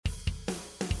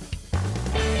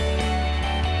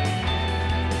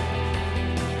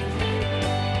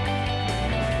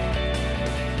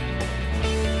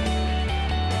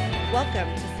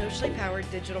Welcome to Socially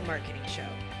Powered Digital Marketing Show,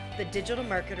 the digital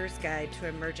marketer's guide to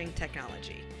emerging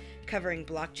technology, covering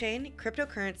blockchain,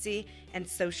 cryptocurrency, and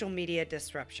social media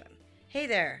disruption. Hey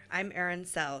there, I'm Erin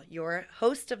Sell, your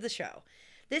host of the show.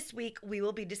 This week, we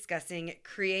will be discussing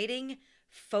creating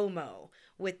FOMO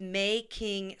with Mei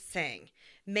King Tsang.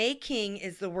 Mei King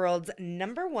is the world's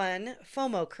 #1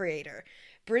 FOMO creator,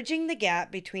 bridging the gap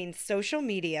between social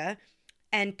media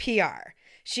and PR.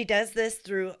 She does this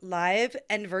through live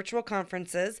and virtual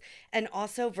conferences and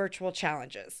also virtual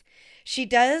challenges. She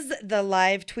does the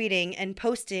live tweeting and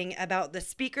posting about the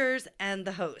speakers and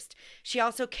the host. She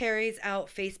also carries out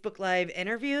Facebook Live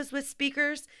interviews with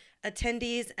speakers,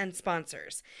 attendees, and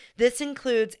sponsors. This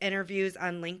includes interviews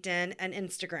on LinkedIn and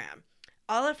Instagram.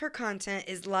 All of her content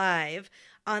is live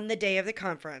on the day of the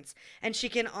conference, and she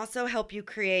can also help you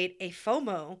create a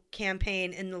FOMO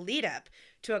campaign in the lead up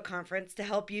to a conference to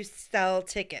help you sell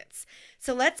tickets.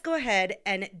 So let's go ahead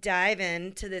and dive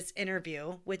into this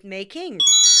interview with Mei King.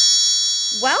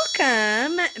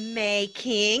 Welcome, Mei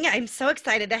King. I'm so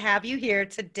excited to have you here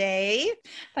today.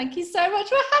 Thank you so much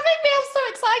for having me. I'm so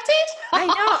excited. I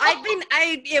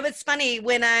know. It was funny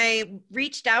when I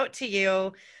reached out to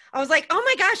you. I was like, oh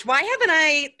my gosh, why haven't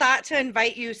I thought to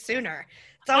invite you sooner?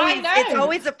 It's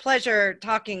always a pleasure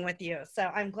talking with you. So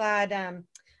I'm glad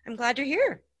you're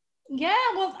here. Yeah,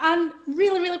 well, I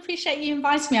really appreciate you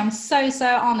inviting me. I'm so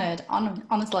honored,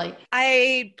 honestly.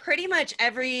 I pretty much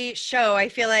every show, I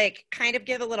feel like, kind of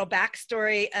give a little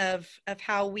backstory of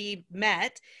how we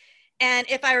met. And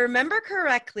if I remember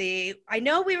correctly, I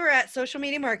know we were at Social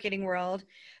Media Marketing World,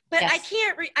 but yes.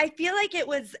 I feel like it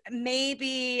was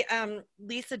maybe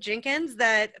Lisa Jenkins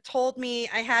that told me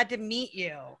I had to meet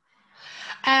you.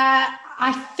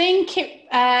 I think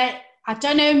I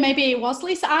don't know, maybe it was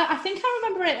Lisa. I think I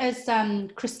remember it as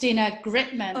Christina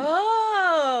Gritman.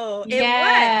 Oh,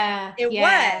 it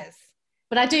was.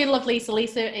 But I do love Lisa.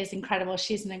 Lisa is incredible.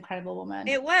 She's an incredible woman.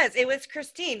 It was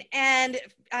Christine. And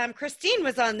Christine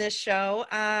was on this show.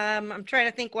 I'm trying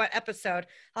to think what episode.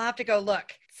 I'll have to go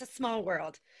look. It's a small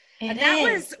world. That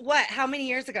was how many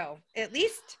years ago? At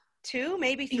least 2,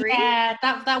 maybe 3? Yeah,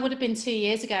 that would have been 2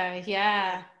 years ago.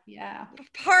 Yeah.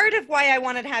 Part of why I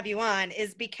wanted to have you on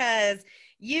is because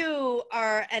you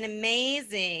are an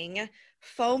amazing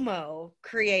FOMO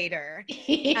creator.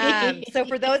 So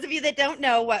for those of you that don't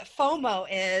know what FOMO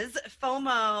is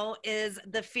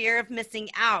the fear of missing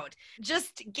out.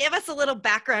 Just give us a little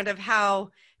background of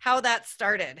how that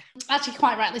started. Actually,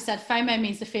 quite rightly said, FOMO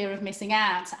means the fear of missing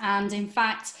out. And in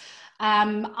fact,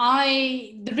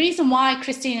 the reason why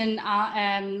Christine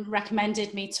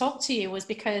recommended me talk to you was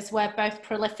because we're both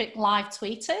prolific live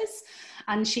tweeters,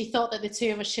 and she thought that the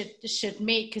two of us should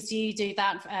meet because you do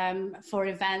that for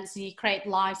events. You create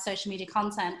live social media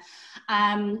content,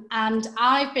 and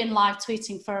I've been live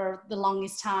tweeting for the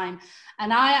longest time.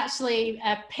 And I actually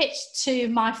pitched to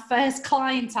my first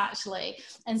client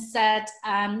and said,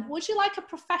 "Would you like a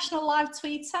professional live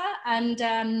tweeter?"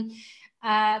 And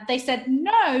they said,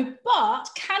 no, but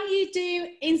can you do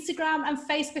Instagram and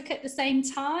Facebook at the same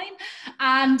time?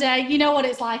 And you know what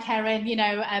it's like, Erin,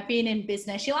 being in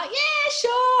business, you're like, yeah,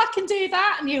 sure, I can do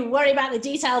that. And you worry about the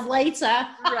details later.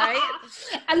 Right.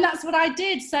 And that's what I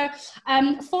did. So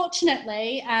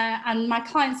fortunately, and my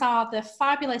clients are the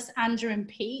fabulous Andrew and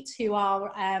Pete, who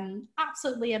are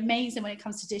absolutely amazing when it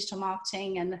comes to digital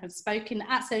marketing and have spoken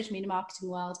at Social Media Marketing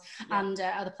World and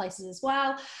other places as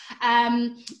well.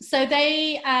 So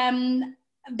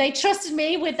they trusted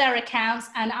me with their accounts,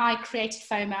 and I created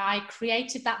FOMO. I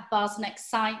created that buzz and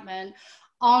excitement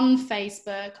on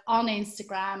Facebook, on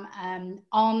Instagram,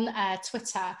 on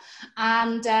Twitter,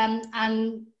 and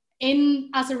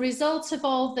as a result of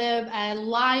all the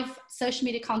live social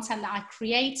media content that I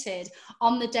created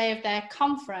on the day of their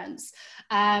conference,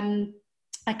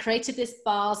 I created this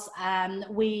buzz.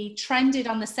 We trended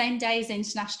on the same day as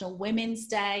International Women's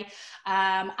Day.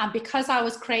 And because I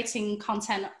was creating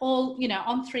content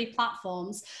on 3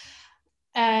 platforms,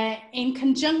 in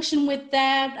conjunction with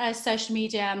their social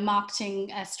media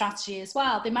marketing strategy as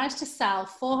well, they managed to sell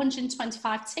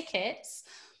 425 tickets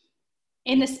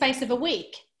in the space of a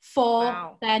week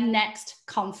for their next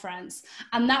conference.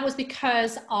 And that was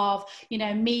because of,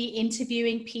 me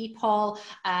interviewing people,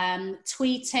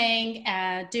 tweeting,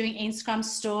 doing Instagram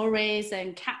stories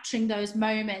and capturing those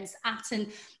moments at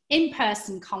an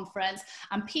in-person conference.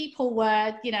 And people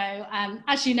were,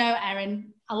 as you know,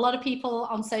 Erin, a lot of people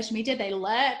on social media, they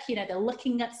lurk, they're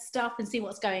looking at stuff and see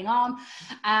what's going on.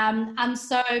 And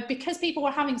so because people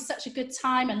were having such a good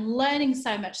time and learning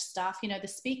so much stuff, the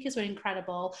speakers were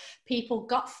incredible. People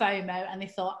got FOMO and they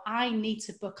thought, I need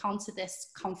to book onto this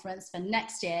conference for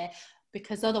next year.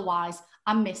 because otherwise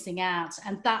I'm missing out.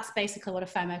 And that's basically what a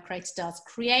FOMO creator does.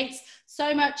 Creates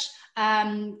so much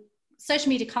social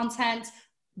media content,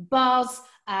 buzz,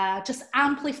 just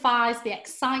amplifies the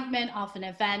excitement of an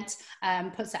event,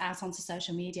 puts it out onto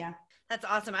social media. That's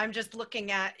awesome. I'm just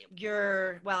looking at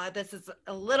this is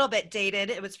a little bit dated.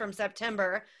 It was from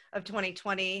September of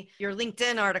 2020, your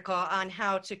LinkedIn article on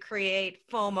how to create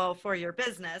FOMO for your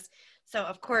business. So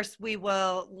of course we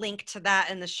will link to that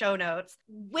in the show notes.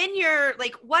 When you're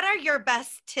like, what are your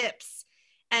best tips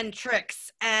and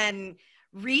tricks and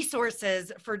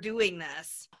resources for doing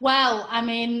this? Well, I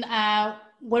mean,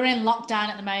 we're in lockdown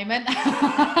at the moment.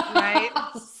 Right.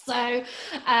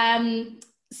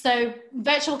 So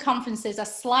virtual conferences are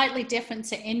slightly different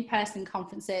to in-person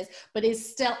conferences, but it's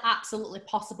still absolutely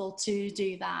possible to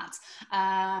do that.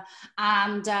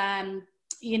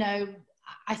 You know,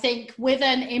 I think with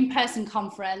an in-person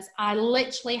conference, I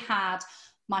literally had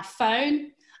my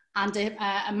phone and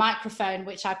a microphone,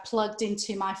 which I plugged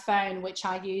into my phone, which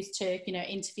I used to, you know,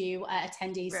 interview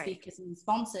attendees, right. speakers and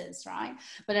sponsors, right?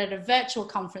 But at a virtual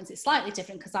conference, it's slightly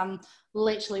different because I'm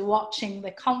literally watching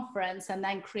the conference and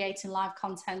then creating live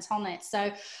content on it. So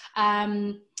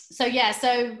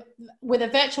with a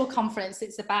virtual conference,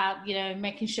 it's about, you know,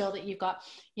 making sure that you've got,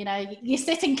 you know, you're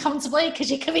sitting comfortably, because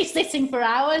you can be sitting for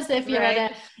hours if you're right.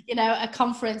 at a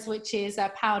conference which is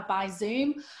powered by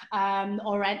Zoom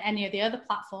or any of the other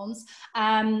platforms.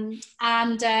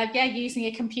 Using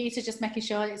a computer, just making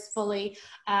sure it's fully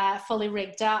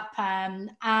rigged up,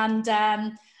 and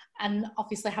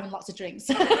obviously having lots of drinks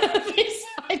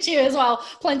beside you as well,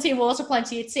 plenty of water,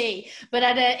 plenty of tea. But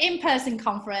at an in-person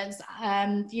conference,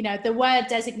 you know, there were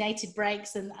designated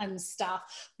breaks and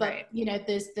stuff, but right. You know,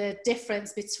 there's the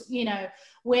difference between, you know,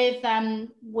 with an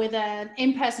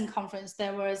in-person conference,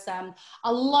 there was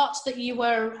a lot that you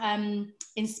were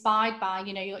inspired by,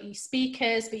 you know, your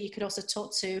speakers, but you could also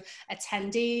talk to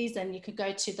attendees, and you could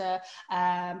go to the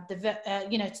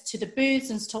booths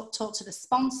and talk to the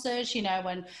sponsors, you know,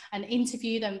 and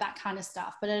interview them, that kind of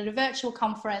stuff. But at a virtual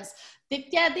conference,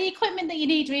 the equipment that you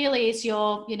need really is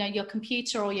your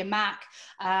computer or your Mac,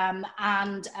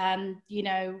 and you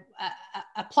know,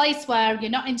 a place where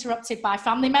you're not interrupted by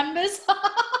family members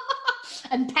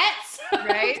and pets,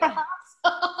 right?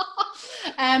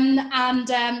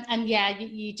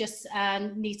 You just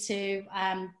need to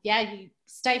you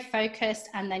stay focused,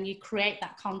 and then you create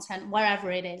that content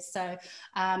wherever it is. So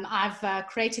I've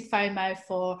created FOMO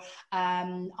for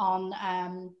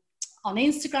on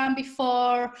Instagram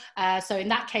before, so in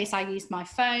that case I used my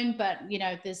phone, but you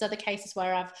know, there's other cases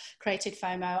where I've created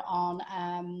FOMO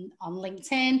on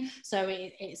LinkedIn. So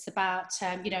it's about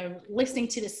you know, listening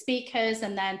to the speakers,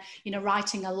 and then, you know,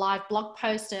 writing a live blog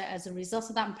post as a result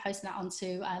of that and posting that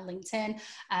onto LinkedIn,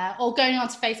 or going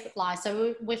onto Facebook Live.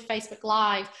 So with Facebook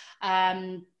Live,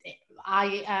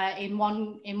 I in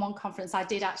one conference I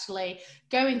did actually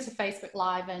go into Facebook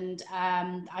Live, and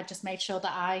I just made sure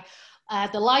that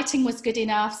the lighting was good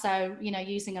enough, so, you know,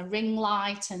 using a ring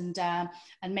light and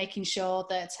making sure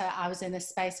that I was in a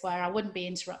space where I wouldn't be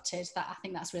interrupted. That, I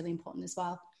think that's really important as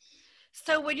well.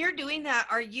 So when you're doing that,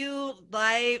 are you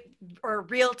live or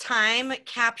real time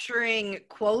capturing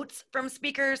quotes from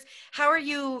speakers? How are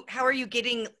you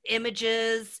getting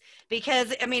images?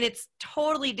 Because I mean, it's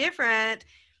totally different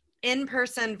in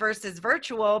person versus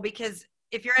virtual, because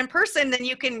if you're in person, then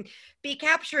you can be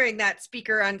capturing that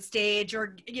speaker on stage,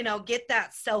 or, you know, get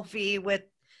that selfie with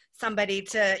somebody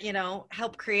to, you know,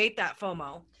 help create that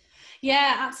FOMO.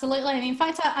 Yeah, absolutely. And in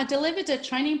fact, I delivered a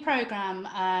training program,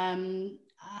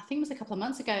 I think it was a couple of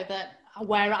months ago,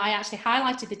 where I actually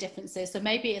highlighted the differences. So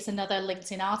maybe it's another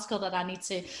LinkedIn article that I need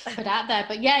to put out there.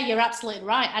 But yeah, you're absolutely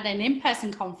right. At an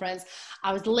in-person conference,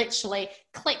 I was literally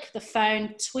click the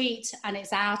phone, tweet, and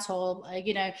it's out, or,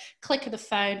 you know, click of the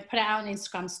phone, put it out on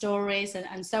Instagram stories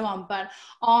and so on. But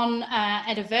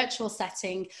at a virtual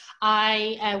setting,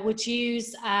 I would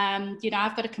use, you know,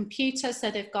 I've got a computer, so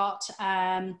they've got,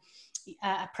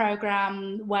 a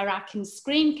program where I can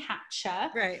screen capture.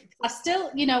 Right. I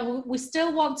still, you know, we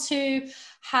still want to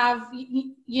have,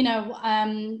 you know,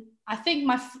 I think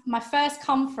my first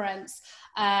conference,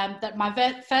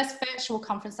 first virtual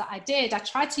conference that I did, I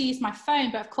tried to use my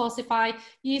phone, but of course, if I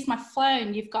use my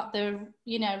phone, you've got the,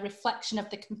 you know, reflection of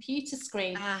the computer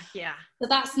screen. Yeah. So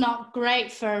that's not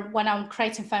great for when I'm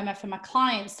creating FOMO for my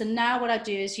clients. So now what I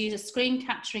do is use a screen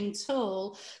capturing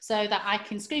tool so that I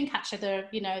can screen capture the,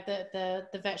 you know,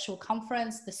 the virtual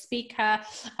conference, the speaker,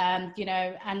 you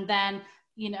know, and then,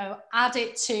 you know, add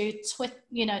it to Twitter,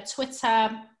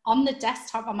 on the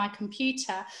desktop on my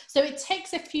computer. So it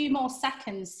takes a few more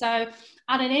seconds. So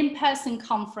at an in-person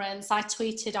conference, I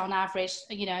tweeted on average,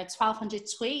 1,200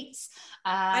 tweets.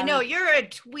 I know, you're a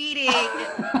tweeting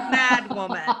mad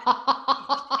woman.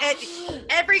 At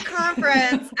every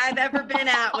conference I've ever been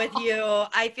at with you,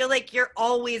 I feel like you're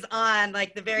always on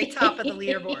like the very top of the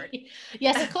leaderboard.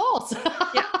 Yes, of course.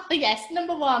 Yeah. Yes,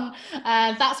 number one,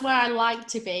 that's where I like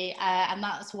to be, and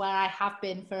that's where I have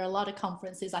been for a lot of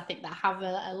conferences, I think, that have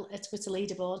a Twitter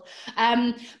leaderboard.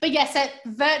 But yes, at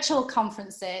virtual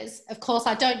conferences, of course,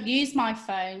 I don't use my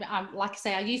phone. Like I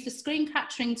say, I use the screen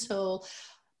capturing tool,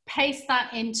 paste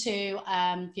that into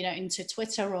into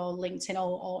Twitter or LinkedIn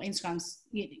or Instagram,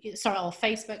 or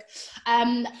Facebook,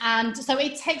 and so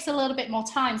it takes a little bit more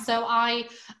time. So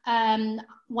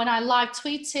when I I've live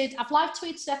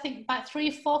tweeted I think about 3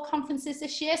 or 4 conferences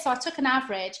this year. So I took an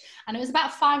average, and it was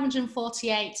about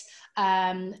 548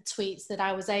 tweets that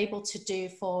I was able to do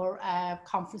for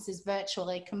conferences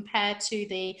virtually, compared to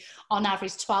the on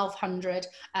average 1,200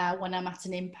 when I'm at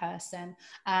an in-person.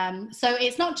 So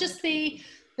it's not just the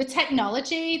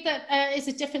technology that is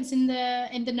a difference in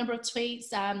the number of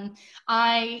tweets. I'm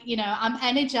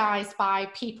energized by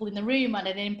people in the room at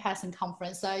an in-person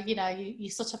conference. So you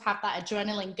sort of have that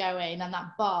adrenaline going and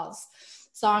that buzz.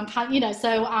 So I'm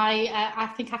so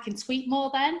I think I can tweet more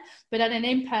then. But at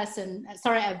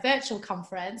a virtual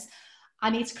conference, I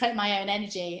need to create my own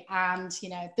energy. And,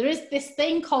 there is this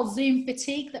thing called Zoom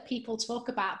fatigue that people talk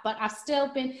about, but I've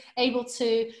still been able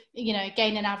to,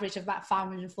 gain an average of about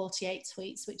 548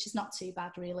 tweets, which is not too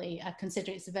bad, really,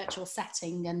 considering it's a virtual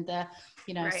setting and the,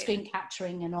 right, screen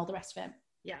capturing and all the rest of it.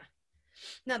 Yeah.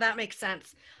 No, that makes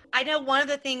sense. I know one of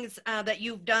the things that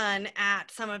you've done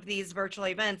at some of these virtual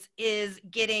events is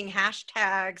getting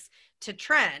hashtags to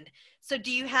trend. So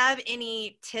do you have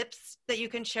any tips that you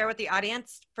can share with the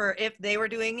audience for if they were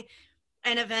doing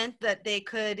an event that they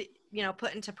could,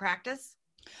 put into practice?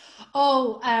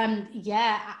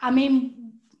 Yeah. I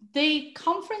mean, the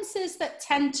conferences that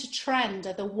tend to trend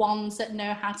are the ones that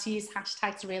know how to use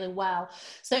hashtags really well.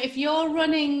 So if you're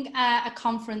running a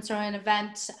conference or an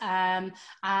event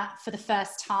for the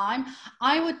first time,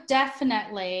 I would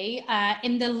definitely,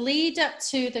 in the lead up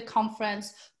to the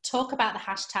conference, talk about the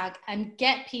hashtag and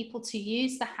get people to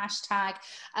use the hashtag,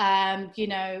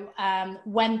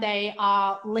 when they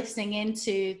are listening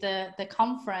into the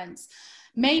conference.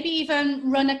 Maybe even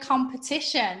run a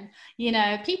competition.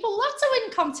 People love to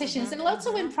win competitions and love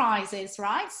to win prizes,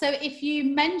 right? So if you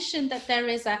mention that there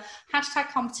is a hashtag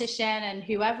competition, and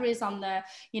whoever is on the,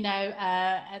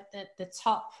 at the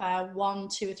top 1,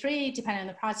 2, or 3, depending on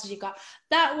the prizes you got,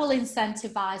 that will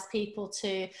incentivize people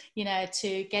to,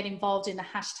 to get involved in the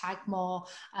hashtag more.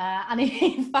 And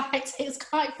in fact, it's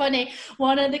quite funny.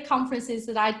 One of the conferences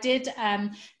that I did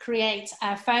create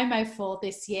FOMO for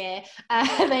this year,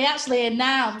 they actually announced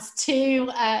to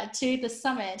the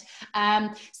summit.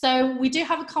 So we do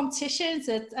have a competition, it's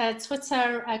a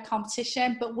Twitter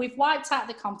competition, but we've wiped out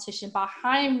the competition by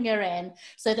hiring her in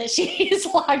so that she is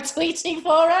live tweeting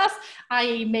for us,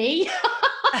 i.e. me.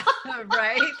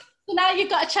 Right. So now you've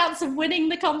got a chance of winning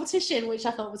the competition, which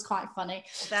I thought was quite funny.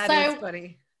 That is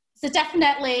funny. So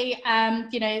definitely,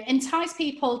 entice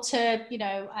people to,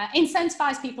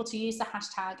 incentivize people to use the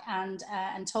hashtag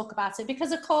and talk about it.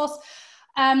 Because of course,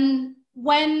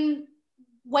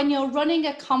 when you're running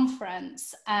a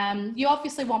conference, you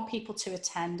obviously want people to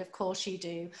attend, of course you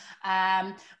do.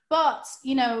 But,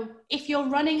 if you're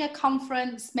running a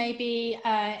conference, maybe,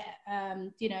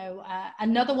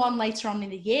 another one later on in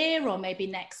the year or maybe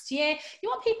next year, you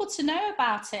want people to know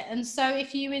about it. And so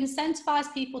if you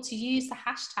incentivize people to use the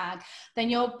hashtag, then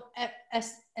you're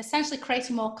essentially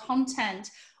creating more content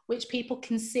which people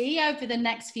can see over the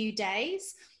next few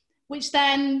days, which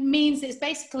then means it's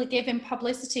basically giving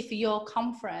publicity for your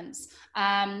conference.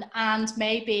 And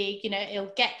maybe,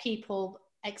 it'll get people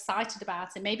excited about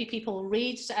it. Maybe people will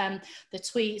read the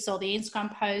tweets or the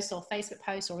Instagram post or Facebook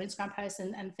post or Instagram post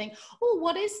and think, oh,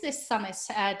 what is this summit,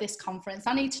 this conference?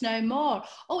 I need to know more.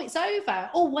 Oh, it's over.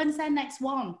 Oh, when's their next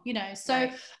one? So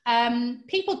right.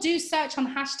 People do search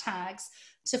on hashtags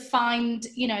to find,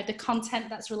 the content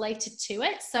that's related to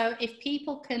it. So if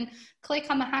people can click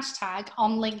on the hashtag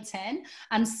on LinkedIn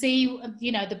and see,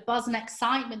 the buzz and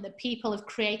excitement that people have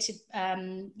created,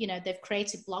 they've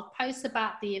created blog posts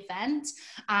about the event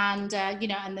and,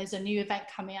 and there's a new event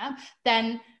coming up,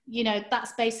 then,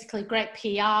 that's basically great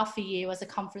PR for you as a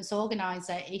conference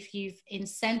organizer if you've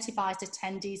incentivized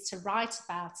attendees to write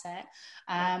about it,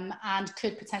 and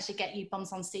could potentially get you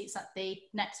bums on seats at the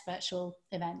next virtual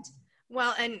event.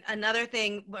 Well, and another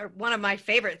thing, or one of my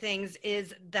favorite things,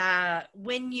 is that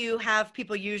when you have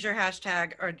people use your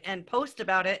hashtag and post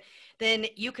about it, then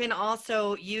you can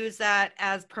also use that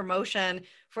as promotion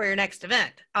for your next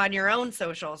event on your own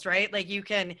socials, right? Like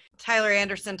Tyler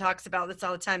Anderson talks about this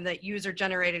all the time, that user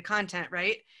generated content,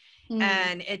 right?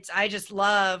 And I just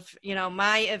love,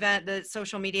 my event, the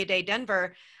Social Media Day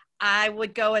Denver, I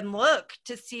would go and look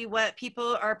to see what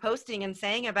people are posting and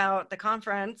saying about the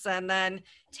conference, and then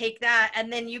take that,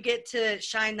 and then you get to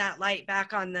shine that light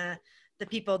back on the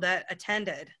people that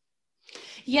attended.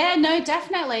 Yeah, no,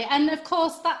 definitely. And of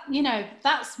course that,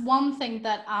 that's one thing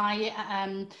that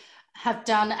I have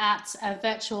done at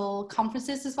virtual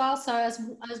conferences as well. So as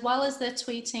well as the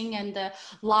tweeting and the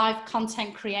live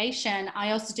content creation, I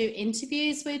also do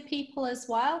interviews with people as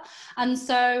well. And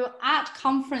so at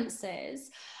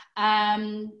conferences,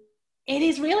 it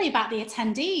is really about the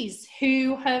attendees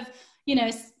who have,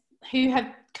 who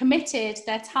have committed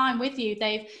their time with you.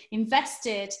 They've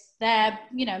invested their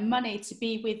money to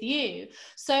be with you.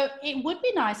 So it would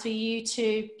be nice for you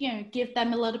to give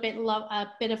them a bit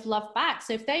of love back.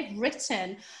 So if they've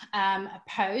written a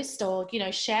post or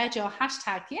shared your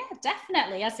hashtag, yeah,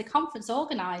 definitely, as a conference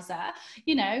organizer,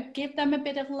 give them a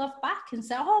bit of love back and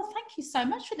say, oh, thank you so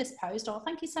much for this post, or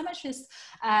thank you so much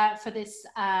for this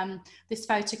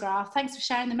photograph, thanks for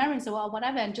sharing the memories, or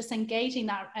whatever, and just engaging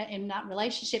in that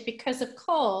relationship. Because of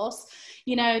course,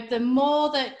 the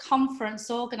more that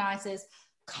conference organizers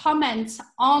comment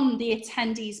on the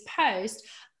attendees post,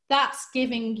 that's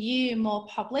giving you more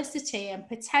publicity, and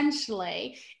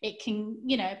potentially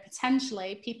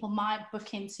people might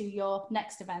book into your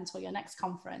next event or your next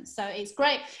conference. So it's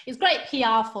great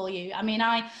PR for you. I mean,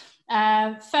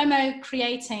 FOMO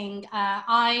creating,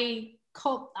 my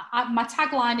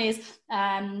tagline is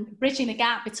bridging the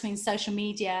gap between social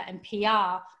media and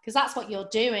PR, because that's what you're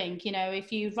doing.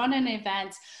 If you run an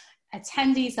event,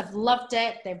 attendees have loved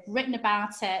it, they've written about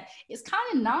it, it's kind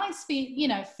of nice for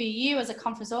you as a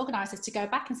conference organizer to go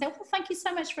back and say, well, thank you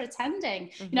so much for attending,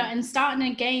 and start and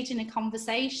engage in a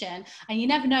conversation. And you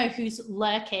never know who's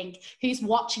lurking, who's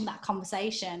watching that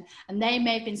conversation, and they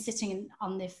may have been sitting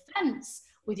on the fence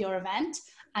with your event.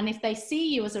 And if they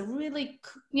see you as a really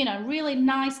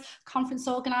nice conference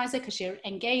organizer, because you're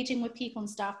engaging with people and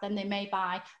stuff, then they may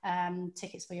buy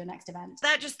tickets for your next event.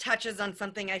 That just touches on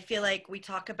something I feel like we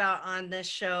talk about on this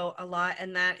show a lot,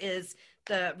 and that is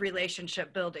the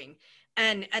relationship building.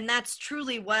 And that's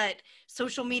truly what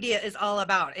social media is all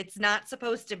about. It's not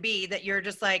supposed to be that you're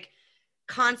just like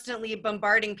constantly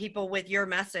bombarding people with your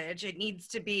message. It needs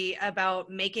to be about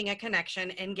making a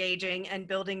connection, engaging, and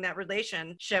building that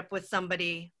relationship with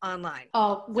somebody online.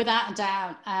 Oh, without a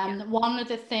doubt. One of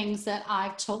the things that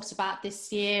I've talked about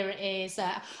this year is,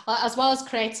 as well as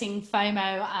creating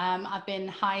FOMO, I've been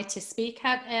hired to speak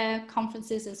at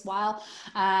conferences as well.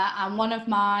 And one of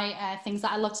my things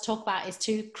that I love to talk about is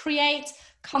to create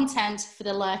content for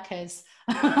the lurkers.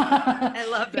 I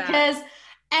love that. Because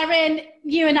Erin,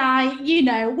 you and I,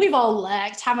 we've all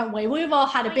lurked, haven't we? We've all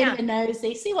had a bit of a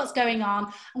nosy, see what's going on.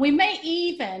 And we may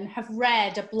even have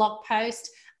read a blog post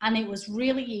and it was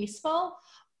really useful,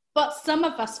 but some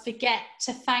of us forget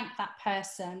to thank that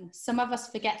person. Some of us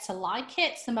forget to like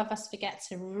it. Some of us forget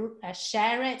to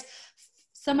share it.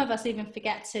 Some of us even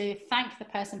forget to thank the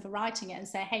person for writing it and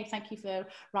say, hey, thank you for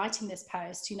writing this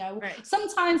post. Right.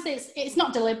 Sometimes it's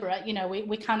not deliberate,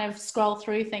 we kind of scroll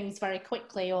through things very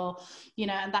quickly, or,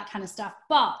 and that kind of stuff.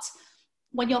 But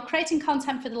when you're creating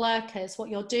content for the lurkers, what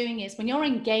you're doing is, when you're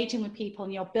engaging with people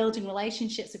and you're building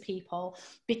relationships with people,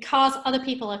 because other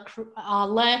people are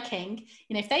lurking,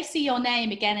 if they see your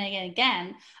name again and again and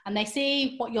again, and they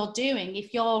see what you're doing,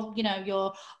 if you're,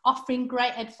 you're offering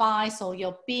great advice, or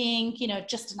you're being,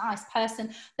 just a nice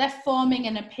person, they're forming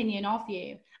an opinion of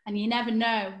you. And you never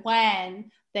know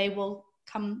when they will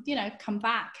come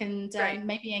back and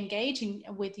maybe engaging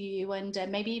with you, and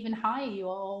maybe even hire you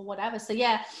or whatever. So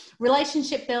yeah,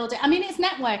 relationship building. I mean, it's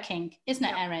networking, isn't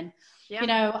it, Erin?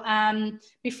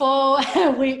 Before before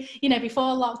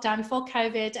lockdown, before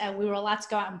COVID, we were allowed to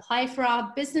go out and play. For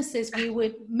our businesses,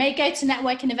 we may go to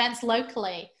networking events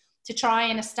locally to try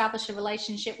and establish a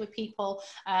relationship with people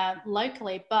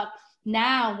locally. But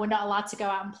now we're not allowed to go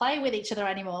out and play with each other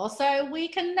anymore. So we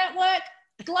can network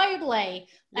globally,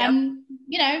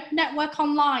 network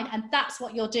online. And that's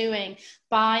what you're doing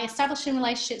by establishing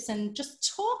relationships and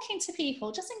just talking to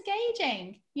people, just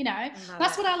engaging.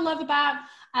 That's what I love about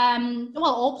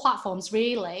all platforms,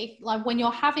 really. Like when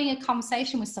you're having a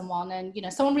conversation with someone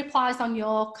and someone replies on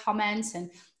your comment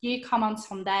and you comment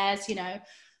on theirs,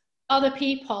 other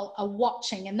people are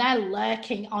watching and they're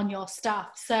lurking on your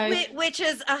stuff. So which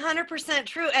is 100%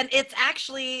 true. And it's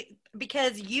actually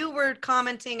because you were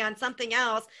commenting on something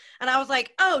else and I was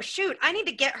like, oh shoot, I need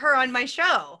to get her on my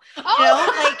show.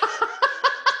 oh.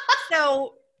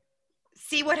 So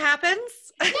see what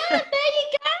happens? Yeah, there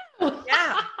you go.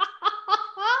 Yeah.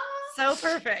 So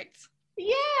perfect.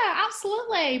 Yeah,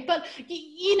 absolutely. But,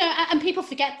 you know, and people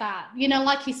forget that, you know,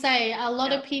 like you say, a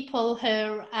lot of people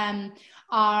who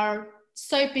are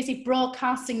so busy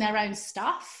broadcasting their own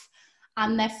stuff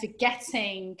and they're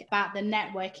forgetting about the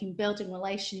networking, building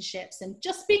relationships and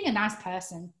just being a nice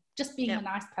person. Just being a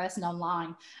nice person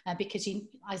online, because you,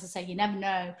 as I say, you never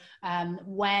know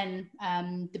when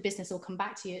the business will come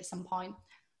back to you at some point.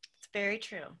 It's very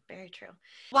true. Very true.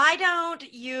 Why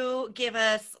don't you give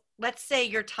us, let's say,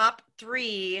 your top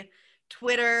 3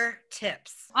 Twitter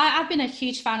tips? I've been a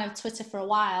huge fan of Twitter for a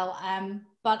while,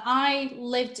 but I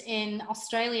lived in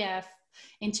Australia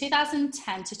in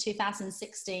 2010 to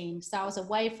 2016. So I was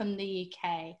away from the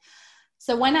UK.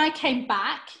 So when I came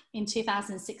back in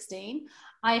 2016,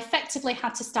 I effectively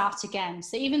had to start again.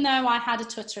 So even though I had a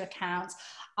Twitter account,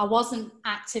 I wasn't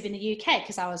active in the UK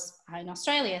because I was in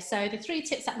Australia. So the 3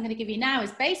 tips that I'm going to give you now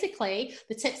is basically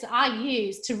the tips that I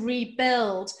use to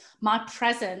rebuild my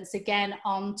presence again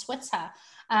on Twitter.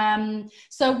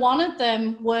 So one of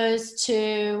them was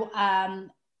to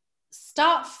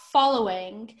start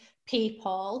following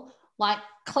people, like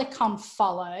click on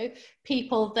follow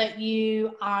people that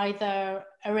you either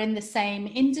are in the same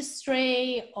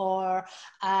industry or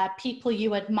people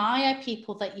you admire,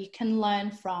 people that you can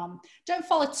learn from. Don't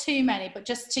follow too many, but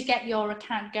just to get your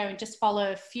account going, just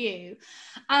follow a few.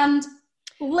 And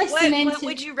listen What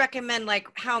would you recommend? Like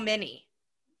how many?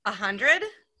 100?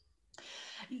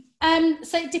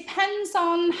 So it depends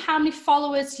on how many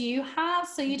followers you have.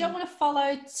 So you don't want to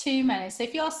follow too many. So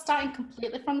if you're starting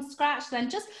completely from scratch, then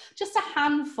just a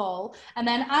handful. And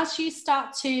then as you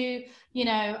start to,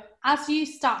 as you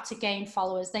start to gain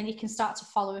followers, then you can start to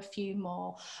follow a few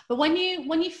more. But when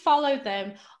you follow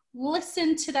them,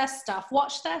 listen to their stuff,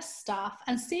 watch their stuff,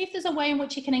 and see if there's a way in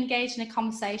which you can engage in a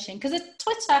conversation. Because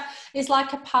Twitter is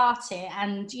like a party,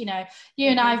 and you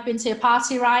and I have been to a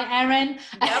party, right, Erin?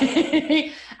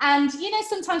 Yep. And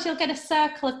sometimes you'll get a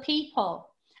circle of people,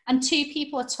 and 2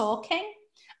 people are talking,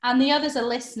 and the others are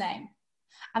listening,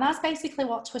 and that's basically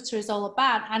what Twitter is all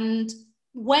about. And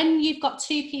when you've got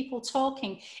 2 people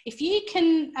talking, if you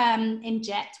can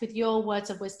inject with your words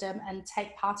of wisdom and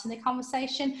take part in the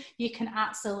conversation, you can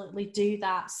absolutely do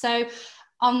that. So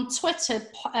on Twitter,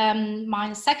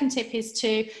 my second tip is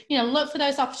to, look for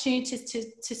those opportunities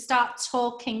to start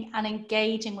talking and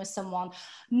engaging with someone,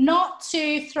 not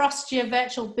to thrust your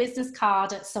virtual business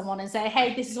card at someone and say,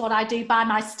 hey, this is what I do, buy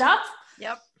my stuff.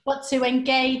 Yep. But to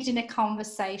engage in a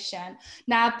conversation.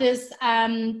 Now, there's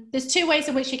 2 ways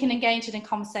in which you can engage in a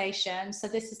conversation. So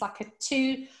this is like a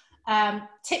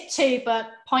tip 2, but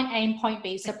point A and point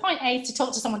B. So point A, to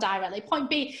talk to someone directly. Point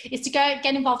B is to get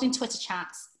involved in Twitter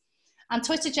chats. And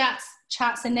Twitter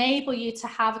chats enable you to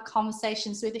have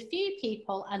conversations with a few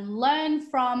people and learn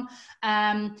from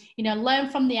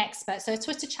the expert. So a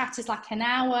Twitter chat is like an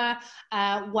hour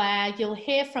where you'll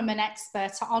hear from an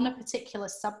expert on a particular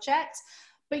subject.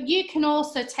 But you can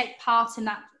also take part in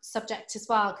that subject as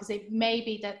well, because it may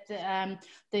be that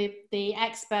the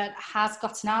expert has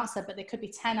got an answer, but there could be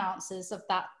 10 answers of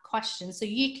that question. So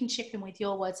you can chip in with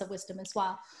your words of wisdom as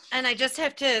well. And I just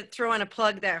have to throw in a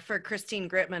plug there for Christine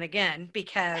Gritman again,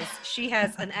 because she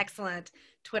has an excellent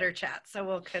Twitter chat.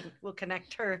 So we'll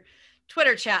connect her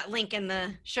Twitter chat link in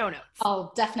the show notes.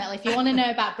 Oh, definitely. If you want to know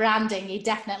about branding, you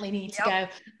definitely need to go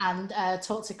and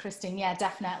talk to Christine. Yeah,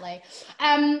 definitely.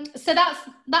 So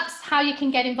that's how you can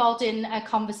get involved in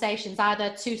conversations,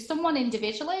 either to someone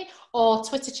individually or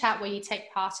Twitter chat, where you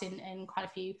take part in quite a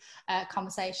few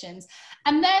conversations.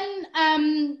 And then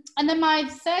my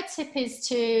third tip is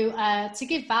to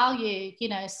give value.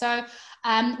 So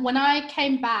when I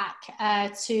came back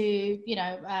to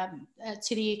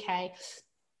the UK.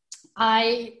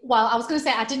 I was going to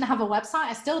say I didn't have a website.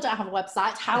 I still don't have a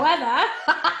website. However,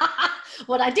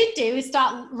 what I did do is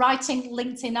start writing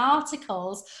LinkedIn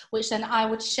articles, which then I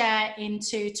would share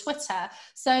into Twitter,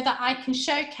 so that I can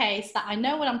showcase that I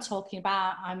know what I'm talking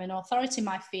about. I'm an authority in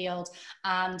my field,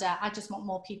 and I just want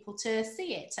more people to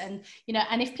see it. And,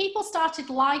 and if people started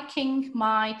liking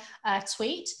my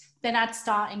tweet, then I'd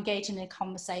start engaging in a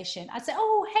conversation. I'd say,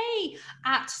 oh, hey,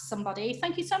 at somebody,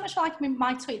 thank you so much for liking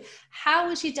my tweet. How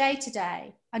was your day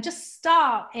today? And just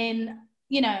start in,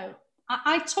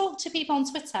 I talk to people on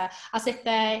Twitter as if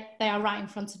they are right in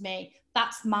front of me.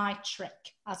 That's my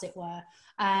trick, as it were.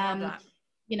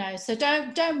 You know, so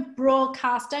don't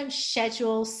broadcast, don't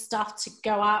schedule stuff to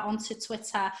go out onto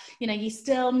Twitter. You know, you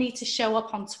still need to show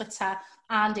up on Twitter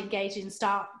and engage and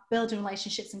start building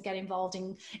relationships and get involved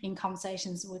in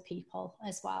conversations with people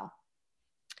as well.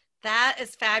 That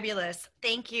is fabulous.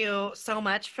 Thank you so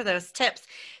much for those tips.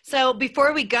 So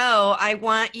before we go, I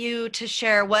want you to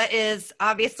share what is,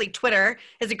 obviously Twitter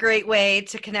is a great way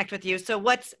to connect with you. So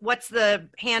what's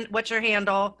your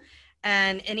handle,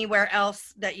 and anywhere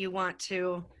else that you want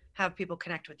to have people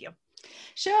connect with you?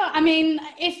 Sure. I mean,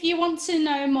 if you want to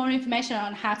know more information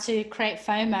on how to create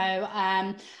FOMO,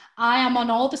 I am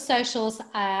on all the socials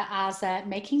as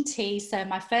Making Tea. So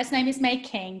my first name is May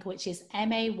King, which is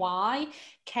MayKing,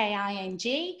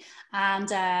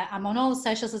 and I'm on all the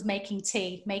socials as Making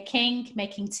Tea. May King,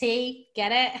 Making Tea,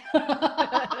 get it?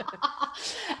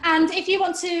 And if you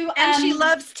want to... and she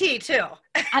loves tea too.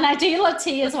 And I do love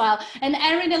tea as well. And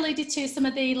Erin alluded to some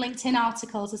of the LinkedIn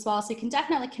articles as well, so you can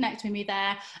definitely connect with me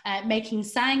there. Making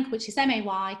Sang, which is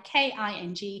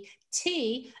MayKingTsang.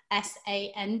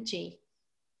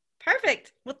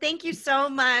 Perfect. Well, thank you so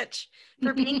much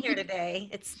for being here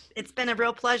today. It's been a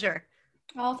real pleasure.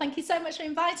 Oh, thank you so much for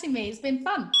inviting me. It's been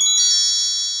fun.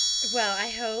 Well, I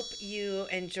hope you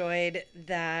enjoyed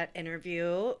that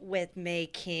interview with May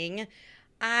King.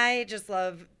 I just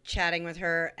love chatting with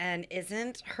her, and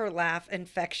isn't her laugh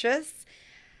infectious?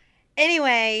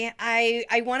 Anyway,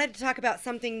 I wanted to talk about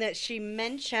something that she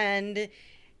mentioned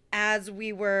as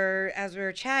we were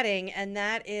chatting, and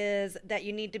that is that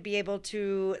you need to be able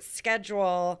to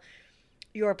schedule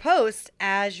your posts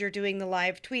as you're doing the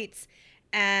live tweets.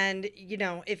 And you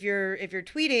know, if you're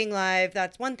tweeting live,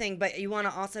 that's one thing, but you want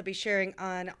to also be sharing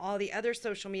on all the other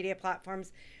social media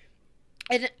platforms.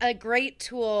 And a great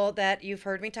tool that you've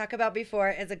heard me talk about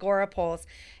before is Agorapulse.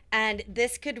 And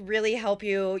this could really help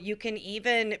you. You can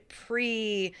even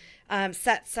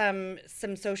set some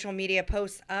social media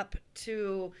posts up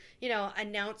to, you know,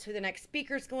 announce who the next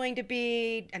speaker is going to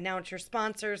be, announce your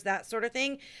sponsors, that sort of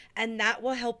thing. And that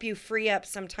will help you free up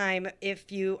some time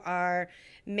if you are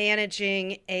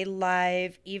managing a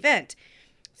live event.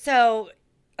 So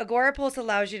Agorapulse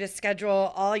allows you to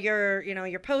schedule all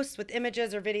your posts with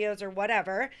images or videos or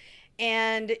whatever.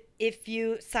 And if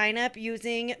you sign up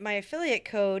using my affiliate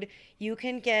code, you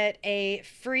can get a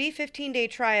free 15-day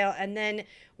trial. And then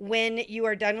when you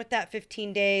are done with that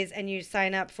 15 days and you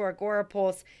sign up for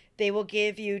Agorapulse, they will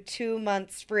give you 2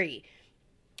 months free.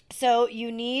 So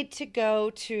you need to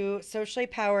go to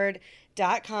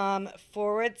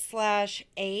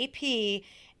sociallypowered.com/AP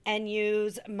and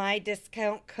use my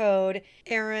discount code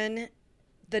Erin,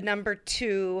 the number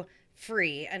 2,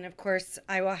 free. And of course,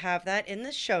 I will have that in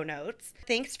the show notes.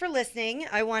 Thanks for listening.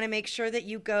 I want to make sure that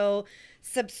you go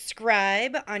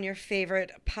subscribe on your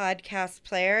favorite podcast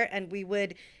player, and we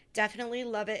would definitely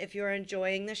love it if you're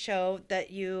enjoying the show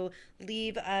that you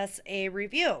leave us a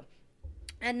review.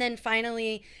 And then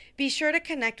finally, be sure to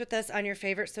connect with us on your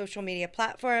favorite social media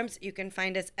platforms. You can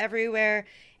find us everywhere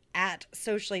at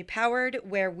Socially Powered,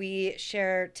 where we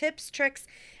share tips, tricks,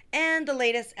 and the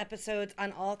latest episodes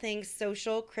on all things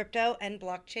social, crypto, and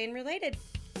blockchain related.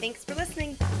 Thanks for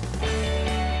listening.